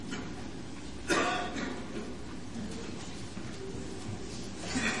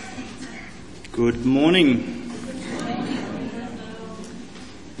Good morning.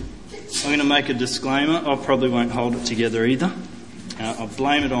 I'm going to make a disclaimer. I probably won't hold it together either. I'll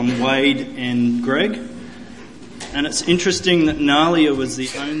blame it on Wade and Greg. And it's interesting that Nalia was the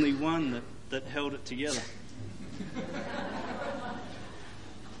only one that held it together.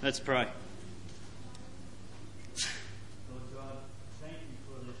 Let's pray. Lord God, thank you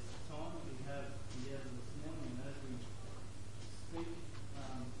for this time that we have together this morning as we speak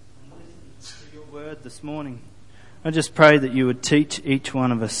and listen to your word this morning. I just pray that you would teach each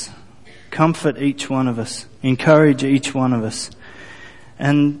one of us, comfort each one of us, encourage each one of us.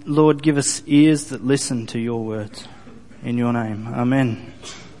 And Lord, give us ears that listen to your words. In your name, amen.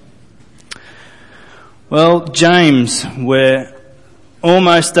 Well, James, we're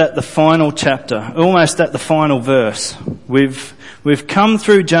almost at the final chapter, almost at the final verse. We've come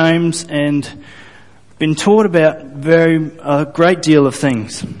through James and been taught about a great deal of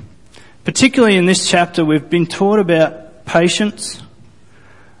things. Particularly in this chapter, we've been taught about patience,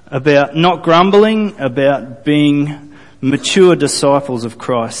 about not grumbling, about being mature disciples of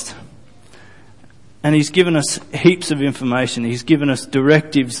Christ. And he's given us heaps of information. He's given us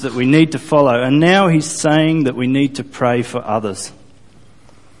directives that we need to follow. And now he's saying that we need to pray for others.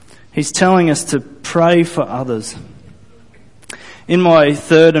 He's telling us to pray for others. In my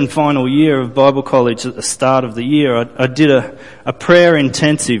third and final year of Bible college at the start of the year, I did a prayer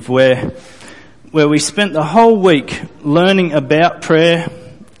intensive where we spent the whole week learning about prayer,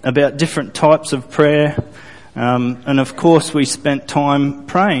 about different types of prayer. And of course we spent time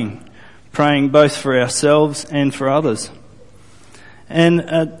praying both for ourselves and for others.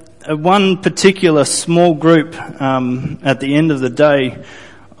 And one particular small group at the end of the day,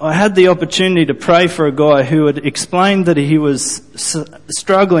 I had the opportunity to pray for a guy who had explained that he was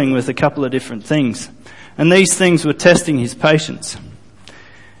struggling with a couple of different things. And these things were testing his patience.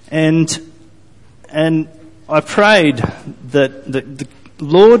 And I prayed that the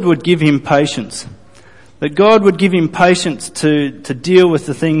Lord would give him patience. That God would give him patience to deal with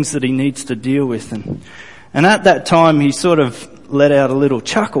the things that he needs to deal with. And at that time he sort of let out a little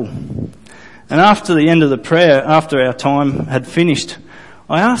chuckle. And after the end of the prayer, after our time had finished,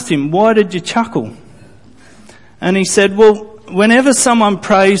 I asked him, "Why did you chuckle?" And he said, "Well, whenever someone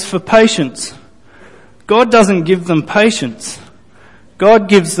prays for patience, God doesn't give them patience. God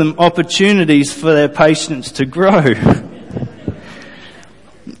gives them opportunities for their patience to grow."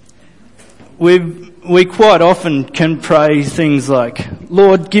 We quite often can pray things like,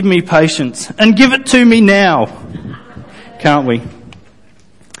 "Lord, give me patience and give it to me now." Can't we?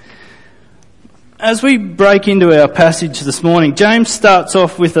 As we break into our passage this morning, James starts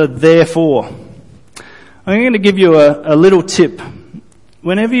off with a therefore. I'm going to give you a little tip.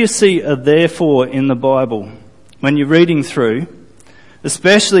 Whenever you see a therefore in the Bible, when you're reading through,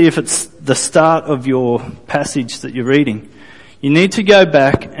 especially if it's the start of your passage that you're reading, you need to go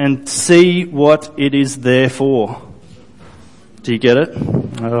back and see what it is there for. Do you get it?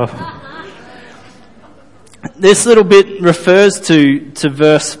 Oh. This little bit refers to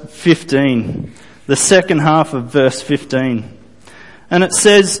verse 15, the second half of verse 15. And it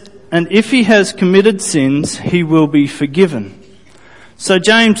says, "And if he has committed sins, he will be forgiven." So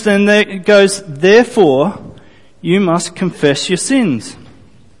James then goes, "Therefore, you must confess your sins."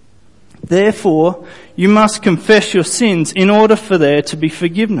 Therefore, you must confess your sins in order for there to be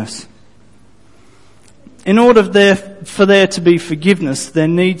forgiveness. In order for there to be forgiveness, there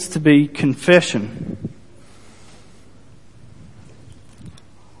needs to be confession.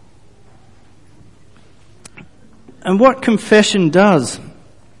 And what confession does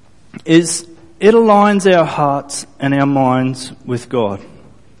is it aligns our hearts and our minds with God.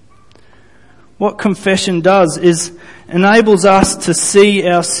 What confession does is enables us to see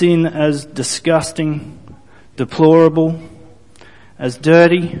our sin as disgusting, deplorable, as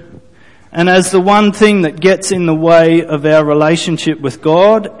dirty, and as the one thing that gets in the way of our relationship with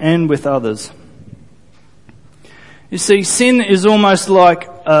God and with others. You see, sin is almost like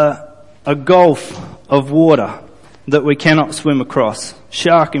a gulf of water that we cannot swim across,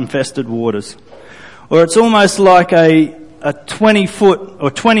 shark-infested waters. Or it's almost like a 20-foot or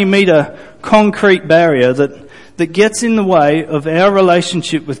 20-metre concrete barrier that gets in the way of our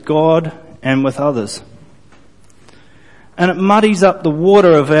relationship with God and with others. And it muddies up the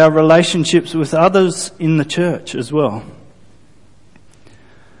water of our relationships with others in the church as well.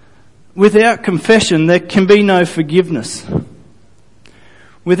 Without confession, there can be no forgiveness.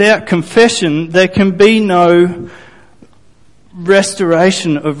 Without confession, there can be no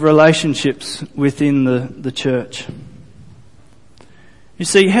restoration of relationships within the church. You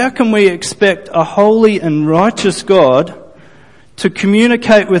see, how can we expect a holy and righteous God to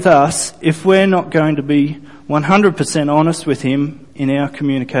communicate with us if we're not going to be 100% honest with him in our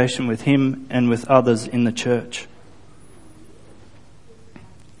communication with him and with others in the church.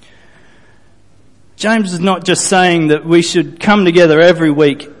 James is not just saying that we should come together every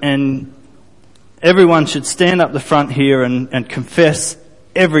week and everyone should stand up the front here and confess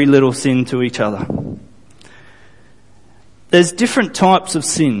every little sin to each other. There's different types of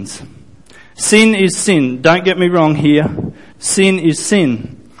sins. Sin is sin. Don't get me wrong here. Sin is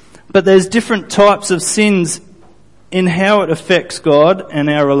sin. But there's different types of sins in how it affects God and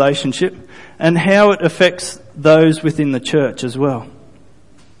our relationship and how it affects those within the church as well.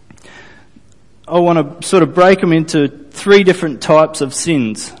 I want to sort of break them into 3 different types of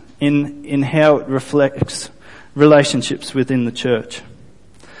sins in how it reflects relationships within the church.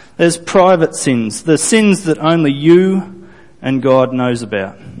 There's private sins, the sins that only you and God knows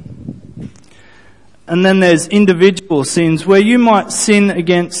about. And then there's individual sins where you might sin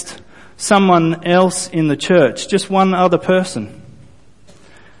against someone else in the church, just one other person.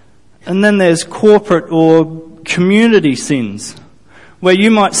 And then there's corporate or community sins, where you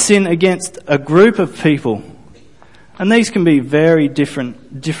might sin against a group of people. And these can be very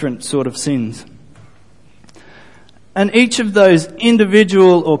different sort of sins. And each of those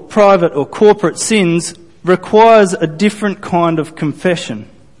individual or private or corporate sins requires a different kind of confession.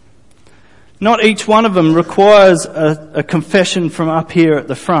 Not each one of them requires a confession from up here at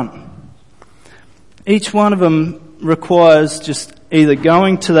the front. Each one of them requires just either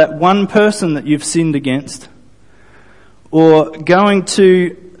going to that one person that you've sinned against, or going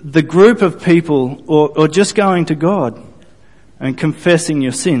to the group of people, or just going to God and confessing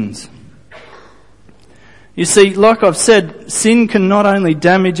your sins. You see, like I've said, sin can not only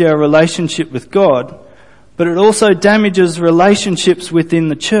damage our relationship with God, but it also damages relationships within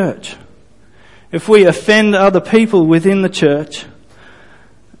the church. If we offend other people within the church,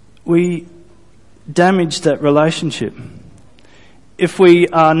 we damage that relationship. If we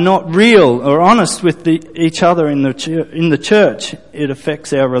are not real or honest with each other in the church, it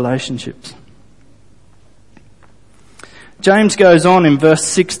affects our relationships. James goes on in verse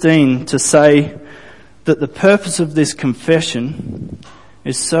 16 to say that the purpose of this confession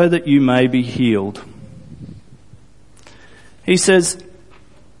is so that you may be healed. He says,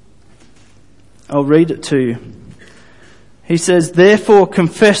 I'll read it to you. He says, therefore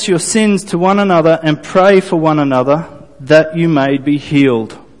confess your sins to one another and pray for one another that you may be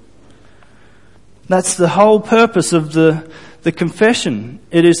healed. That's the whole purpose of the confession.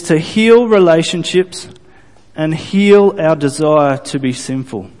 It is to heal relationships and heal our desire to be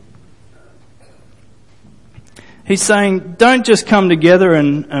sinful. He's saying, don't just come together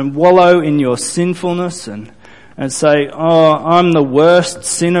and wallow in your sinfulness and say, oh, I'm the worst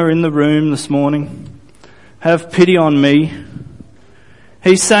sinner in the room this morning. Have pity on me.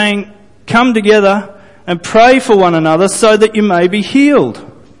 He's saying, come together and pray for one another so that you may be healed.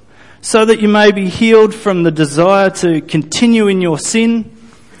 So that you may be healed from the desire to continue in your sin.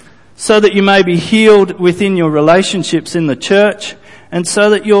 So that you may be healed within your relationships in the church. And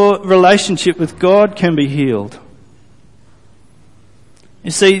so that your relationship with God can be healed.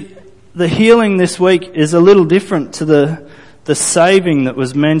 You see, the healing this week is a little different to the saving that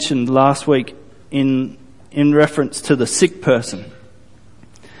was mentioned last week in reference to the sick person.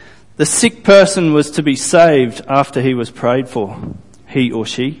 The sick person was to be saved after he was prayed for, he or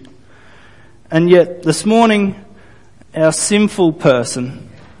she. And yet this morning, our sinful person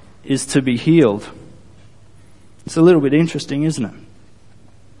is to be healed. It's a little bit interesting, isn't it?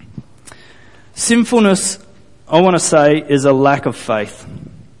 Sinfulness, I want to say, is a lack of faith.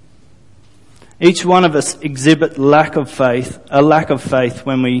 Each one of us exhibit a lack of faith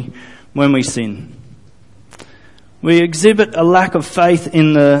when we sin. We exhibit a lack of faith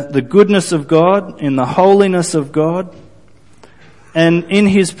in the goodness of God, in the holiness of God, and in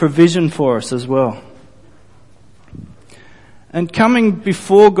His provision for us as well. And coming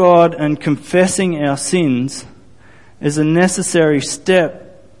before God and confessing our sins is a necessary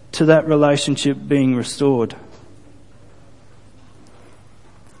step to that relationship being restored.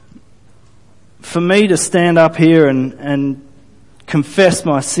 For me to stand up here and confess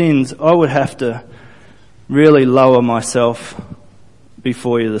my sins, I would have to really lower myself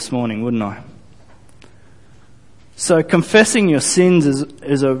before you this morning, wouldn't I? So confessing your sins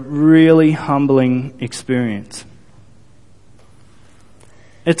is a really humbling experience.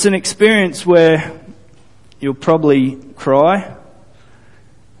 It's an experience where you'll probably cry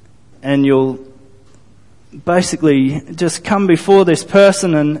and you'll basically just come before this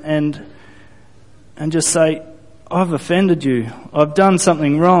person and just say, I've offended you. I've done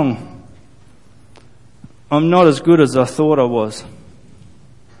something wrong. I'm not as good as I thought I was.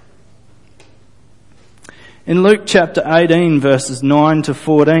 In Luke chapter 18, verses 9 to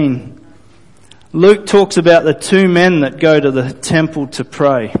 14, Luke talks about the two men that go to the temple to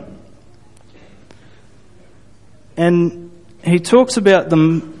pray. And he talks about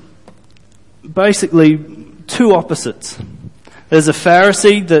them basically two opposites. There's a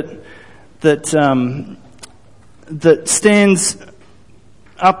Pharisee that stands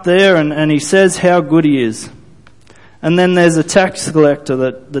up there and he says how good he is. And then there's a tax collector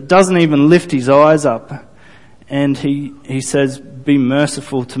that doesn't even lift his eyes up. And he says, "Be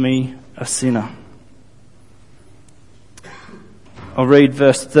merciful to me, a sinner." I'll read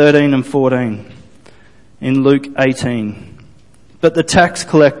verse 13 and 14 in Luke 18. "But the tax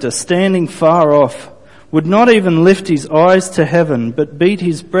collector, standing far off, would not even lift his eyes to heaven, but beat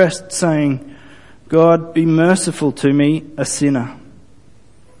his breast, saying, 'God, be merciful to me, a sinner.'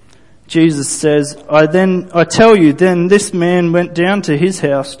 Jesus says, I tell you, then this man went down to his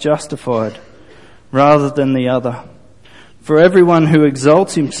house justified, rather than the other. For everyone who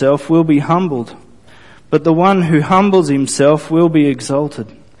exalts himself will be humbled, but the one who humbles himself will be exalted."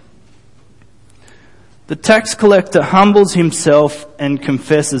 The tax collector humbles himself and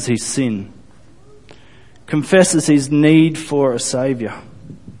confesses his sin, confesses his need for a saviour.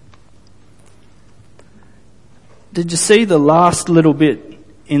 Did you see the last little bit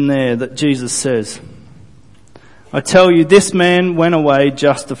in there that Jesus says? I tell you, this man went away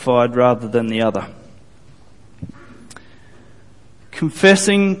justified rather than the other.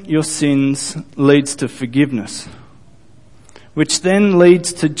 Confessing your sins leads to forgiveness, which then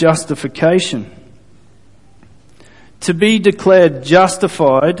leads to justification. To be declared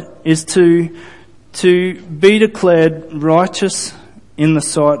justified is to be declared righteous in the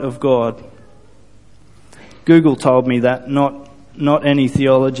sight of God. Google told me that, not any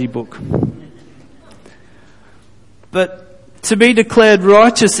theology book. But to be declared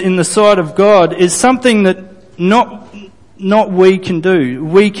righteous in the sight of God is something that not we can do.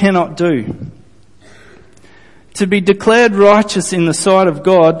 We cannot do. To be declared righteous in the sight of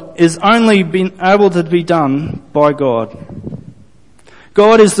God is only been able to be done by God.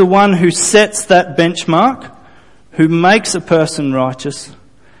 God is the one who sets that benchmark, who makes a person righteous,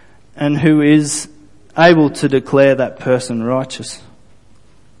 and who is able to declare that person righteous.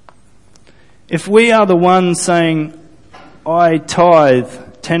 If we are the ones saying, I tithe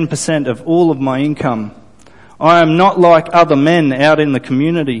 10% of all of my income, I am not like other men out in the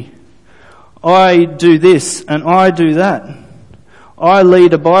community, I do this and I do that, I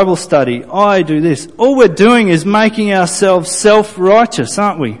lead a Bible study, I do this. All we're doing is making ourselves self-righteous,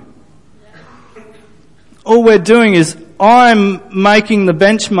 aren't we? All we're doing is I'm making the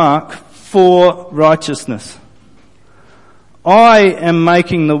benchmark for righteousness. I am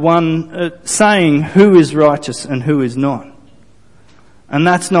making the one saying who is righteous and who is not. And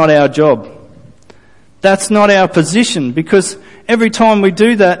that's not our job. That's not our position, because every time we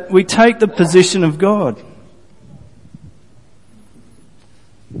do that, we take the position of God.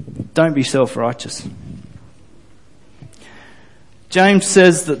 Don't be self-righteous. James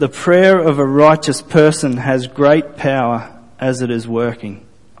says that the prayer of a righteous person has great power as it is working,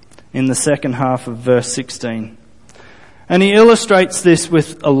 in the second half of verse 16. And he illustrates this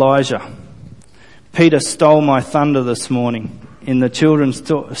with Elijah. Peter stole my thunder this morning in the children's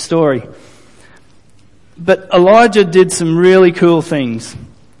story. But Elijah did some really cool things.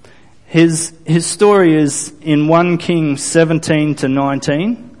 His story is in 1 Kings 17 to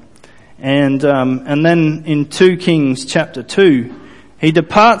 19. And then in 2 Kings chapter 2, he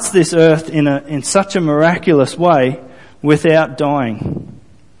departs this earth in such a miraculous way without dying.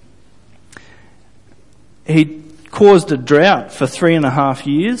 He caused a drought for 3.5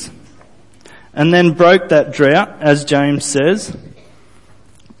 years, and then broke that drought, as James says,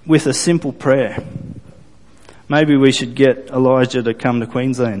 with a simple prayer. Maybe we should get Elijah to come to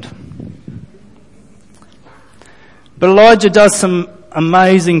Queensland. But Elijah does some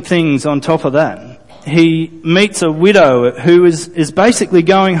amazing things on top of that. He meets a widow who is basically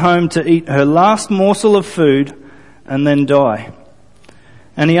going home to eat her last morsel of food and then die.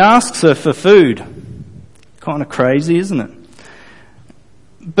 And he asks her for food. Kind of crazy, isn't it?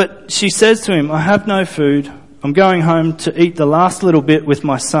 But she says to him, I have no food. I'm going home to eat the last little bit with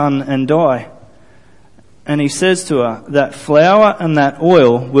my son and die. And he says to her, that flour and that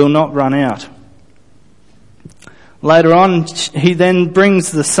oil will not run out. Later on, he then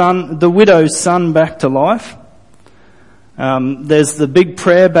brings the widow's son back to life. There's the big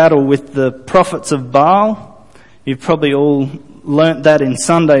prayer battle with the prophets of Baal. You've probably all learnt that in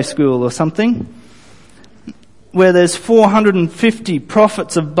Sunday school or something. where there's 450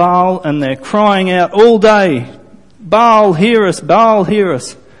 prophets of Baal and they're crying out all day, Baal, hear us, Baal, hear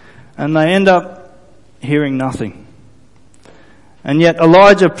us. And they end up hearing nothing. And yet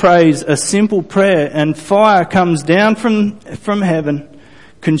Elijah prays a simple prayer and fire comes down from heaven,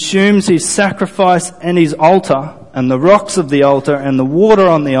 consumes his sacrifice and his altar and the rocks of the altar and the water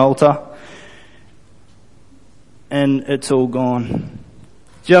on the altar, and it's all gone.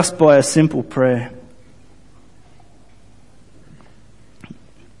 Just by a simple prayer.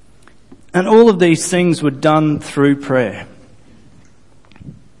 And all of these things were done through prayer.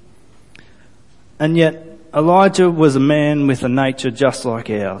 And yet Elijah was a man with a nature just like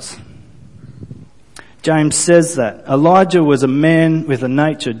ours. James says that. Elijah was a man with a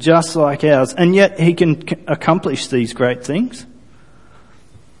nature just like ours, and yet he can accomplish these great things.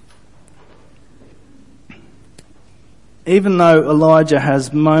 Even though Elijah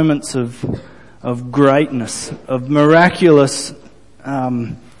has moments of greatness, of miraculous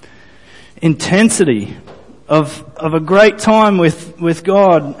intensity, of a great time with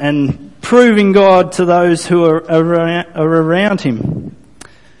God and proving God to those who are around him,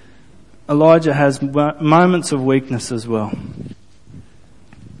 Elijah has moments of weakness as well.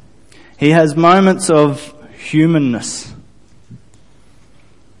 He has moments of humanness.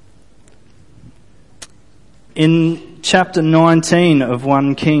 In chapter 19 of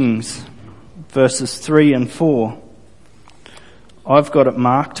 1 Kings, verses 3 and 4, I've got it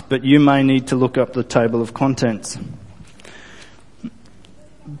marked, but you may need to look up the table of contents.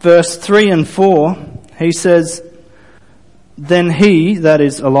 Verse 3 and 4, he says, Then he, that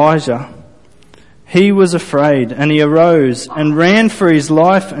is Elijah, he was afraid, and he arose and ran for his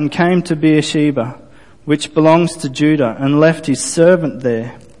life and came to Beersheba, which belongs to Judah, and left his servant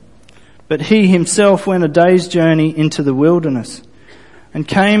there. But he himself went a day's journey into the wilderness, and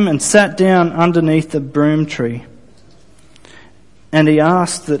came and sat down underneath a broom tree. And he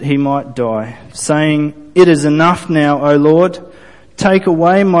asked that he might die, saying, It is enough now, O Lord, take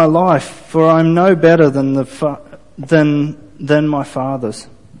away my life, for I am no better than my fathers.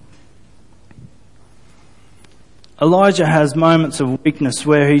 Elijah has moments of weakness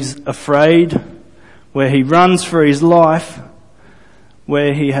where he's afraid, where he runs for his life,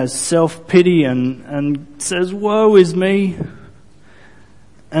 where he has self-pity and says, Woe is me,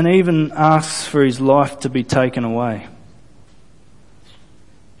 and even asks for his life to be taken away.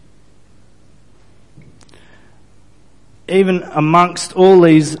 Even amongst all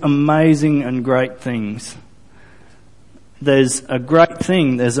these amazing and great things, there's a great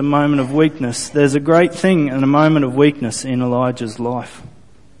thing, there's a moment of weakness. There's a great thing and a moment of weakness in Elijah's life.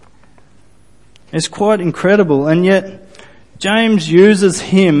 It's quite incredible, and yet James uses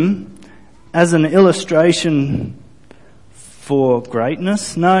him as an illustration for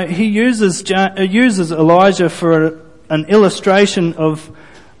greatness. No, he uses Elijah for an illustration of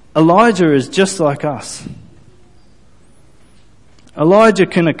Elijah is just like us. Elijah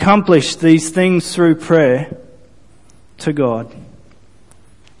can accomplish these things through prayer to God,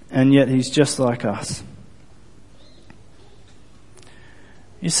 and yet he's just like us.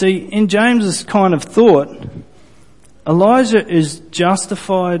 You see, in James's kind of thought, Elijah is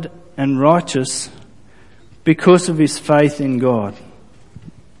justified and righteous because of his faith in God.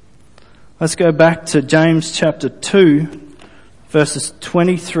 Let's go back to James chapter 2, verses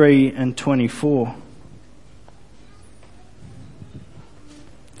 23 and 24.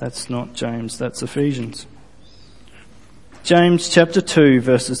 That's not James, that's Ephesians. James chapter 2,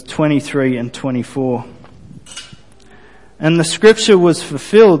 verses 23 and 24. And the scripture was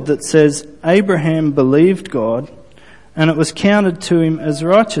fulfilled that says, Abraham believed God, and it was counted to him as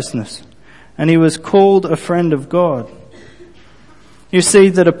righteousness, and he was called a friend of God. You see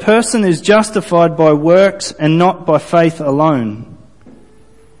that a person is justified by works and not by faith alone.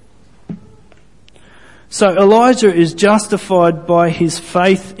 So Elijah is justified by his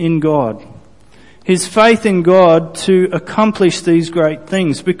faith in God. His faith in God to accomplish these great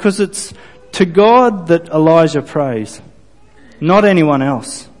things, because it's to God that Elijah prays, not anyone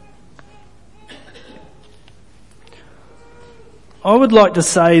else. I would like to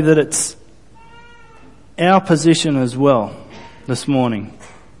say that it's our position as well this morning.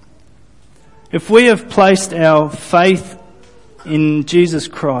 If we have placed our faith in Jesus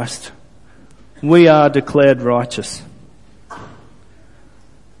Christ, we are declared righteous.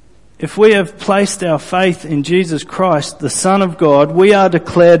 If we have placed our faith in Jesus Christ, the Son of God, we are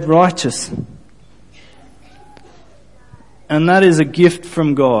declared righteous. And that is a gift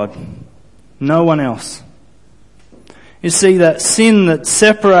from God, no one else. You see, that sin that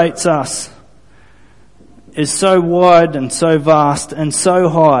separates us is so wide and so vast and so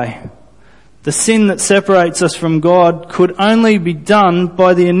high The sin that separates us from God could only be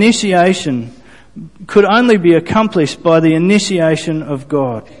accomplished by the initiation of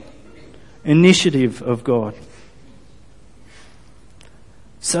God. Initiative of God.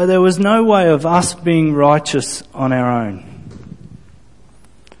 So there was no way of us being righteous on our own.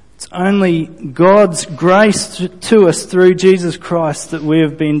 It's only God's grace to us through Jesus Christ that we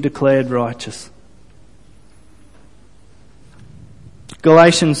have been declared righteous.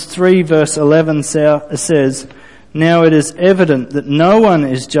 Galatians 3 verse 11 says, "Now it is evident that no one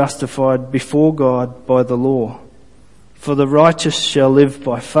is justified before God by the law, for the righteous shall live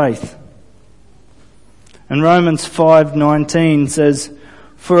by faith." And Romans 5:19 says,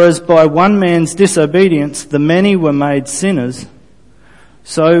 "For as by one man's disobedience the many were made sinners,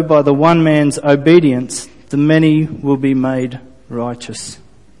 so by the one man's obedience the many will be made righteous."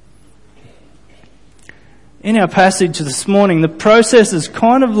 In our passage this morning, the process is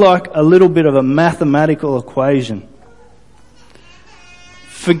kind of like a little bit of a mathematical equation.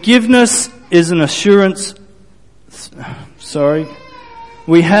 Forgiveness is an assurance,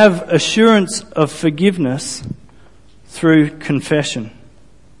 we have assurance of forgiveness through confession.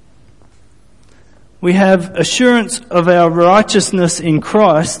 We have assurance of our righteousness in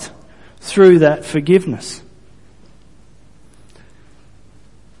Christ through that forgiveness.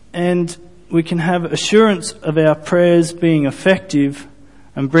 And we can have assurance of our prayers being effective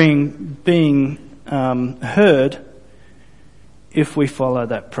and being heard if we follow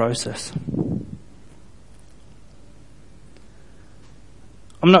that process.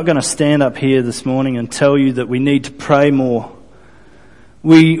 I'm not going to stand up here this morning and tell you that we need to pray more.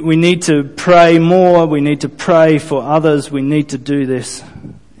 We need to pray more, we need to pray for others, we need to do this.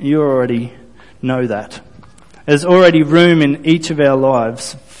 You already know that. There's already room in each of our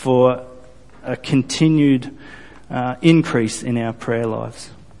lives for a continued increase in our prayer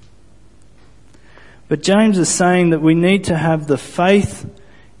lives. But James is saying that we need to have the faith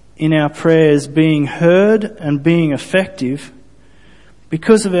in our prayers being heard and being effective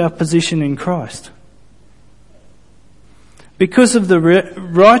because of our position in Christ. Because of the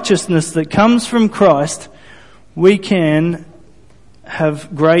righteousness that comes from Christ, we can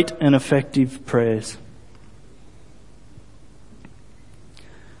have great and effective prayers.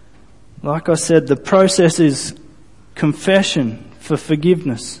 Like I said, the process is confession for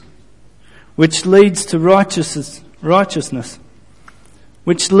forgiveness, which leads to righteousness,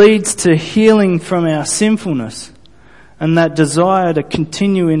 which leads to healing from our sinfulness and that desire to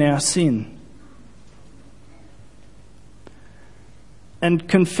continue in our sin. And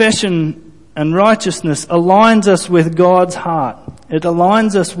confession and righteousness aligns us with God's heart. It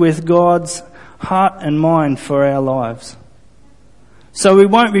aligns us with God's heart and mind for our lives. So we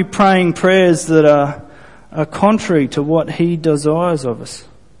won't be praying prayers that are contrary to what He desires of us.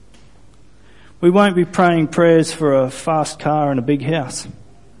 We won't be praying prayers for a fast car and a big house.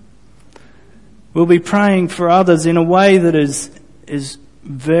 We'll be praying for others in a way that is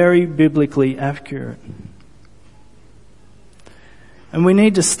very biblically accurate. And we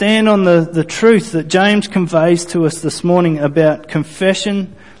need to stand on the truth that James conveys to us this morning about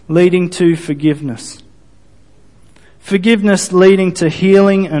confession leading to forgiveness. Forgiveness leading to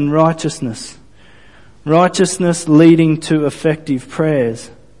healing and righteousness. Righteousness leading to effective prayers.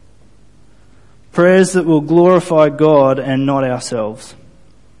 Prayers that will glorify God and not ourselves.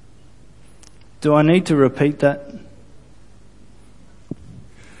 Do I need to repeat that?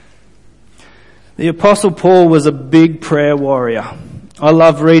 The Apostle Paul was a big prayer warrior. I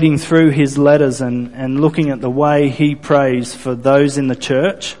love reading through his letters and looking at the way he prays for those in the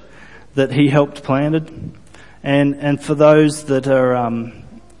church that he helped planted, and for those that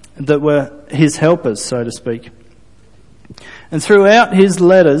were his helpers, so to speak. And throughout his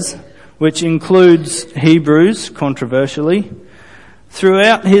letters, which includes Hebrews, controversially,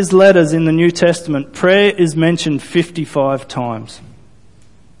 throughout his letters in the New Testament, prayer is mentioned 55 times.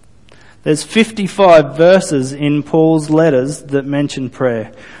 There's 55 verses in Paul's letters that mention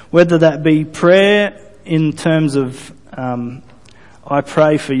prayer. Whether that be prayer in terms of, I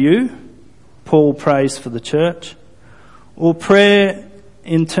pray for you, Paul prays for the church, or prayer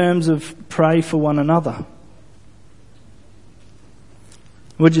in terms of pray for one another.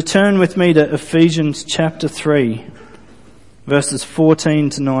 Would you turn with me to Ephesians chapter 3, verses 14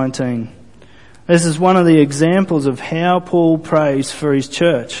 to 19. This is one of the examples of how Paul prays for his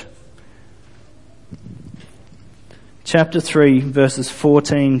church. Chapter 3, verses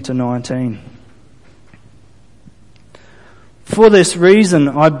 14 to 19. For this reason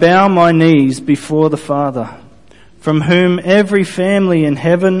I bow my knees before the Father, from whom every family in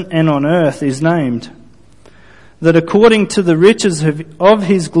heaven and on earth is named, that according to the riches of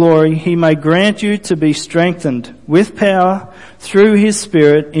his glory he may grant you to be strengthened with power through his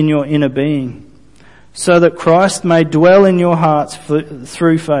Spirit in your inner being, so that Christ may dwell in your hearts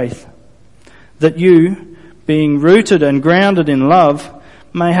through faith, that you, being rooted and grounded in love,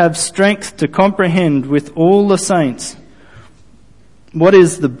 may have strength to comprehend with all the saints what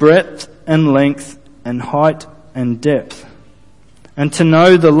is the breadth and length and height and depth, and to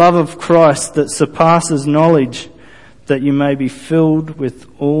know the love of Christ that surpasses knowledge, that you may be filled with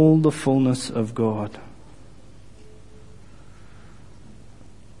all the fullness of God.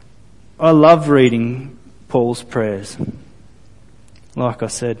 I love reading Paul's prayers. Like I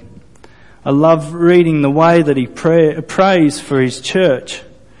said, I love reading the way that he prays for his church,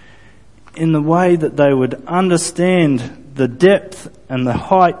 in the way that they would understand the depth and the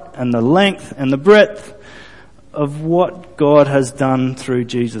height and the length and the breadth of what God has done through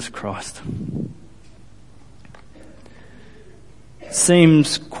Jesus Christ.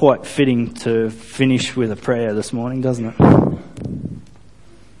 Seems quite fitting to finish with a prayer this morning, doesn't it?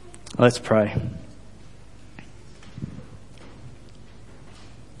 Let's pray.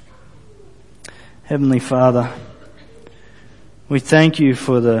 Heavenly Father, we thank you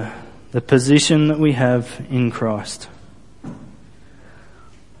for the position that we have in Christ,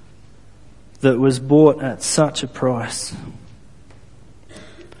 that was bought at such a price.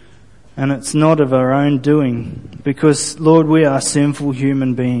 And it's not of our own doing, because, Lord, we are sinful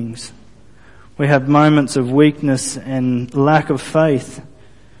human beings. We have moments of weakness and lack of faith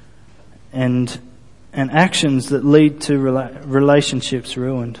and actions that lead to relationships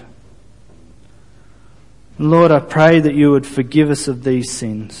ruined. Lord, I pray that you would forgive us of these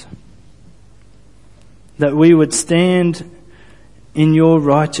sins, that we would stand in your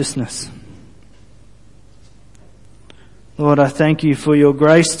righteousness. Lord, I thank you for your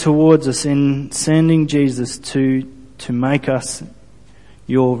grace towards us in sending Jesus to make us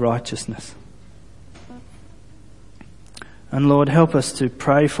your righteousness. And Lord, help us to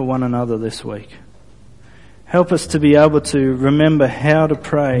pray for one another this week. Help us to be able to remember how to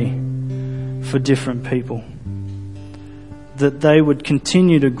pray for different people, that they would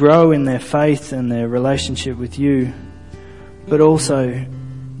continue to grow in their faith and their relationship with you, but also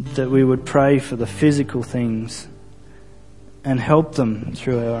that we would pray for the physical things and help them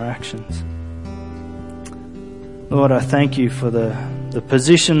through our actions. Lord, I thank you for the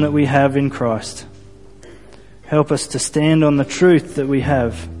position that we have in Christ. Help us to stand on the truth that we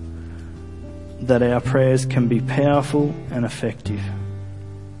have, that our prayers can be powerful and effective.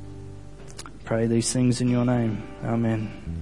 Pray these things in your name. Amen.